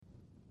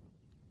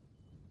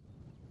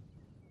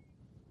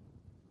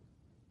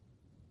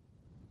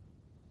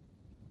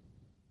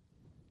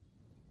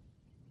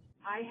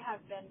I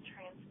have been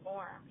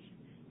transformed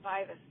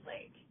by this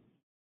lake.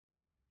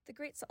 The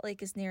Great Salt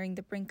Lake is nearing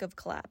the brink of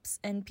collapse,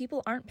 and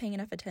people aren't paying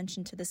enough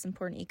attention to this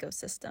important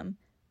ecosystem.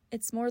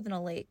 It's more than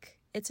a lake.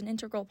 It's an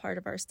integral part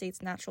of our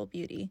state's natural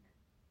beauty.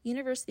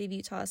 University of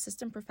Utah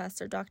Assistant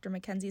Professor Dr.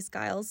 Mackenzie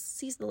Skiles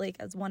sees the lake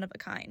as one of a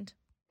kind.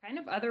 Kind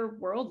of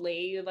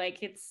otherworldly,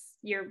 like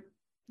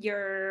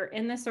you're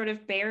in this sort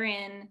of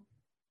barren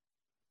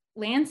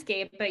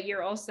landscape, but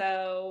you're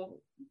also,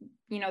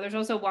 there's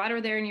also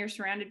water there and you're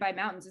surrounded by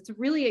mountains. It's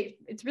really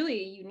a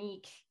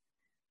unique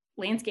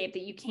landscape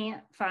that you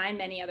can't find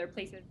many other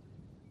places.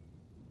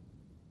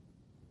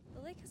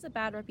 The lake has a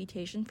bad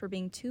reputation for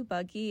being too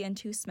buggy and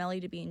too smelly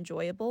to be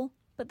enjoyable,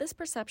 but this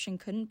perception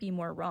couldn't be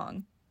more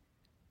wrong.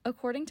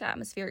 According to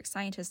atmospheric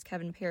scientist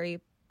Kevin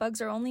Perry,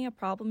 bugs are only a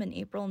problem in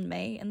April and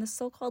May, and the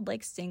so-called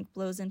lake stink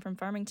blows in from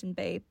Farmington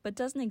Bay, but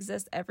doesn't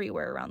exist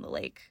everywhere around the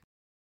lake.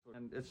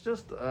 And it's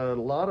just a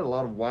lot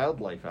of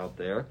wildlife out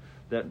there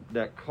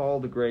that call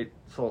the Great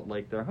Salt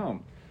Lake their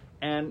home.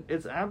 And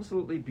it's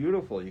absolutely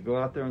beautiful. You go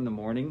out there in the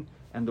morning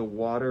and the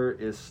water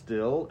is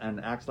still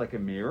and acts like a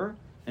mirror,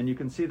 and you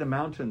can see the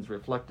mountains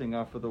reflecting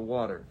off of the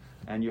water.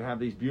 And you have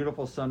these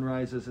beautiful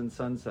sunrises and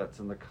sunsets,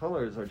 and the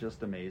colors are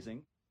just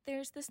amazing.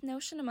 There's this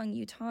notion among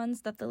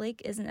Utahns that the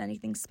lake isn't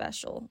anything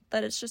special,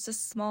 that it's just a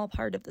small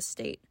part of the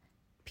state.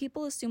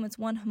 People assume it's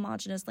one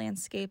homogeneous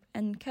landscape,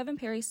 and Kevin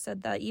Perry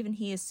said that even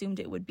he assumed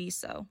it would be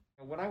so.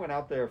 When I went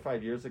out there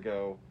 5 years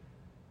ago,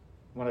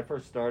 when I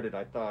first started,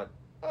 I thought,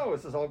 oh,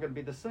 this is all going to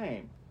be the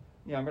same.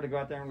 I'm going to go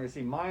out there and I'm going to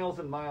see miles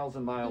and miles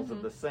and miles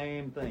of the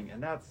same thing.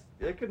 And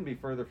it couldn't be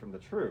further from the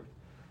truth.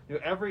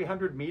 Every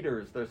 100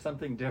 meters, there's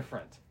something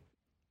different.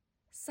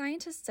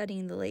 Scientists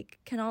studying the lake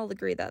can all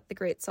agree that the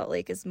Great Salt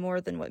Lake is more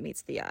than what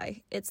meets the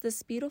eye. It's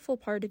this beautiful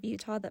part of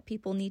Utah that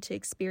people need to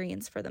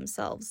experience for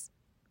themselves.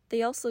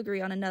 They also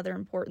agree on another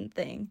important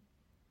thing.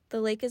 The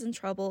lake is in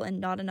trouble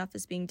and not enough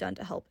is being done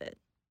to help it.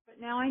 But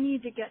now I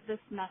need to get this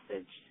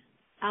message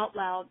out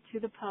loud to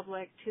the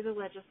public, to the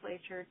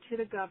legislature, to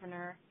the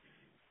governor.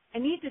 I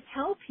need to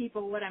tell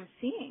people what I'm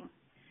seeing,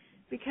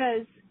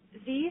 because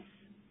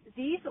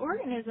these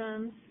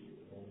organisms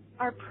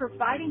are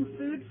providing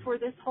food for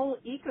this whole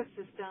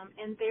ecosystem,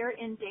 and they're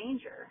in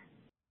danger.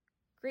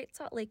 Great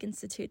Salt Lake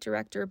Institute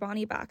Director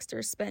Bonnie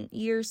Baxter spent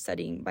years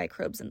studying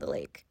microbes in the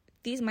lake.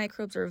 These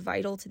microbes are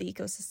vital to the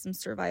ecosystem's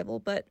survival,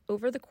 but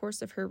over the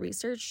course of her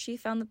research, she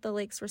found that the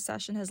lake's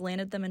recession has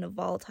landed them in a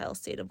volatile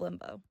state of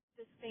limbo.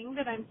 This thing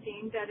that I'm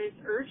seeing that is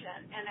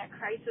urgent and at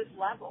crisis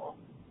level,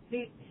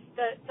 the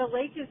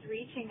lake is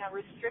reaching a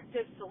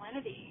restrictive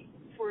salinity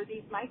for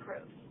these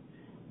microbes.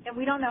 And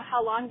we don't know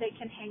how long they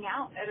can hang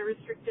out at a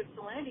restrictive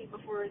salinity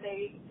before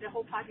the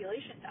whole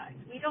population dies.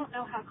 We don't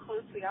know how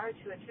close we are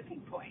to a tipping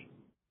point.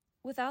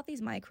 Without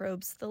these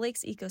microbes, the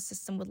lake's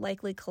ecosystem would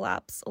likely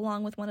collapse,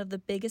 along with one of the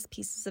biggest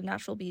pieces of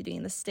natural beauty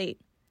in the state.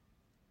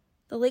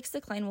 The lake's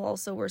decline will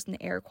also worsen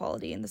air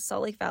quality in the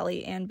Salt Lake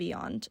Valley and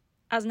beyond.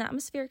 As an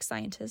atmospheric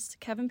scientist,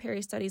 Kevin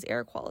Perry studies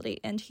air quality,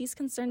 and he's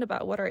concerned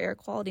about what our air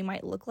quality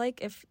might look like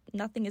if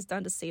nothing is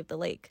done to save the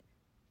lake.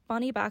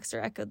 Bonnie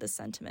Baxter echoed this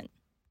sentiment.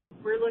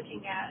 We're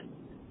looking at,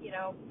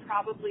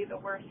 probably the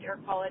worst air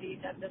quality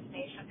that this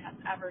nation has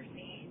ever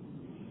seen.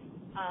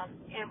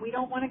 And we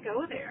don't want to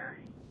go there.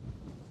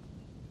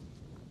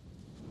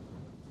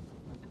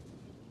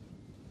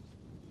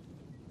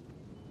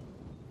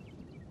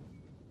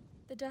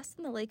 The dust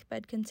in the lake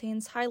bed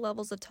contains high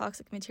levels of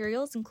toxic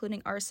materials,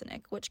 including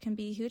arsenic, which can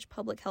be a huge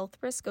public health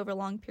risk over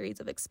long periods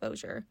of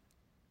exposure.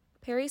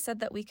 Perry said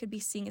that we could be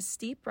seeing a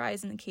steep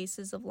rise in the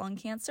cases of lung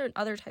cancer and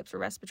other types of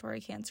respiratory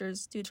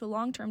cancers due to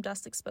long-term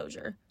dust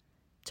exposure.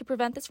 To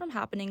prevent this from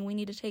happening, we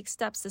need to take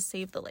steps to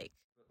save the lake.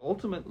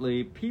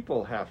 Ultimately,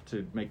 people have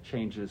to make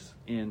changes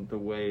in the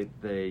way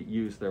they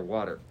use their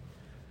water.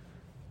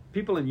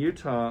 People in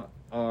Utah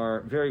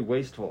are very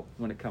wasteful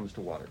when it comes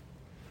to water.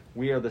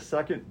 We are the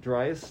second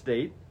driest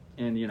state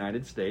in the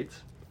United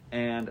States,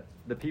 and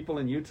the people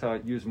in Utah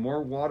use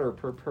more water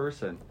per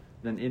person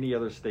than any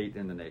other state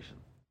in the nation.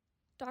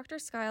 Dr.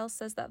 Skiles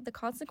says that the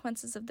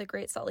consequences of the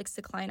Great Salt Lake's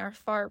decline are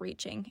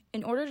far-reaching.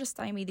 In order to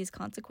stymie these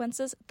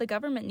consequences, the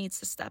government needs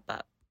to step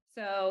up.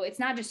 So it's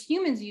not just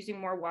humans using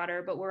more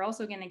water, but we're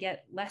also going to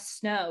get less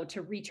snow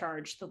to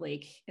recharge the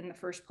lake in the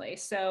first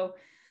place. So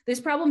this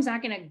problem's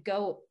not going to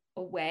go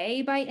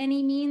away by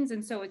any means.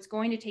 And so it's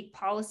going to take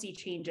policy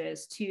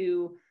changes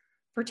to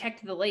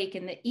protect the lake.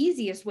 And the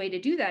easiest way to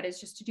do that is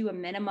just to do a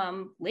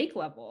minimum lake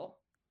level.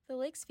 The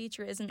lake's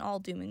future isn't all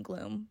doom and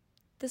gloom.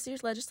 This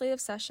year's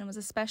legislative session was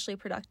especially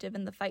productive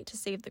in the fight to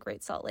save the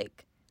Great Salt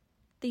Lake.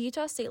 The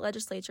Utah State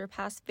Legislature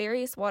passed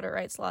various water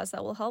rights laws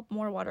that will help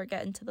more water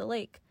get into the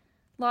lake,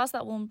 laws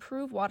that will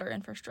improve water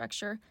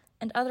infrastructure,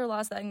 and other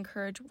laws that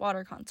encourage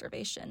water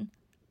conservation.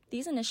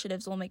 These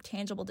initiatives will make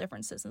tangible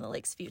differences in the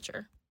lake's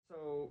future.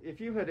 So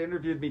if you had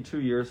interviewed me 2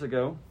 years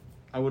ago,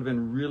 I would have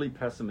been really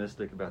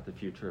pessimistic about the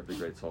future of the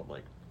Great Salt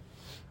Lake.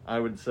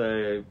 I would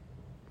say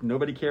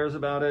nobody cares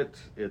about it,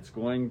 it's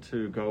going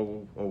to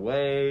go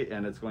away,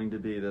 and it's going to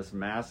be this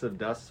massive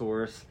dust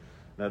source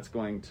that's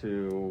going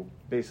to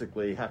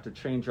basically have to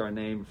change our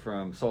name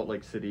from Salt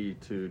Lake City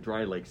to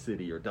Dry Lake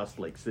City or Dust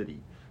Lake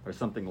City or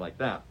something like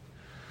that.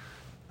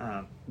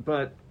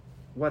 But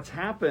what's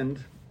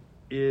happened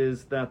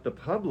is that the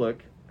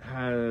public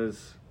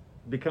has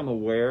become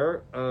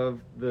aware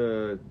of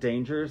the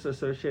dangers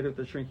associated with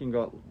the shrinking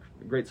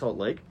Great Salt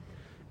Lake,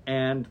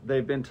 and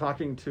they've been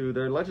talking to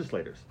their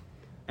legislators.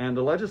 And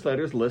the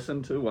legislators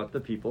listen to what the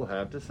people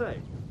have to say.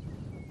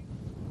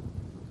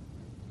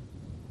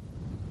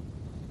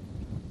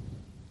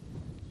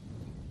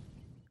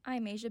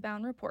 I'm Asia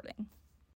Bown reporting.